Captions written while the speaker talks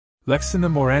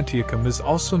Lexinum aurantiacum is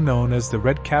also known as the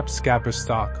red-capped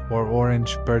scabberstock or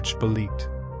orange birch bolete.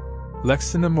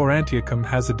 Lexinum aurantiacum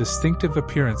has a distinctive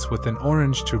appearance with an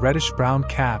orange to reddish-brown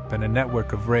cap and a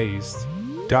network of raised,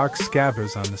 dark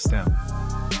scabbers on the stem.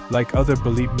 Like other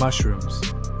bolete mushrooms,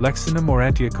 Lexinum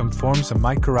aurantiacum forms a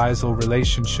mycorrhizal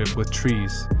relationship with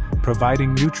trees,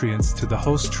 providing nutrients to the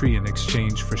host tree in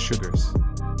exchange for sugars.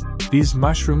 These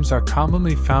mushrooms are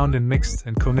commonly found in mixed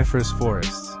and coniferous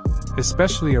forests,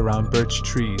 especially around birch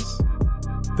trees.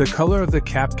 The color of the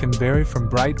cap can vary from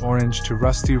bright orange to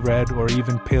rusty red or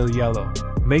even pale yellow,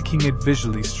 making it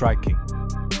visually striking.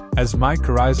 As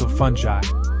mycorrhizal fungi,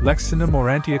 Lexinum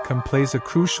aurantiacum plays a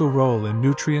crucial role in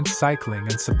nutrient cycling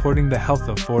and supporting the health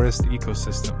of forest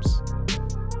ecosystems.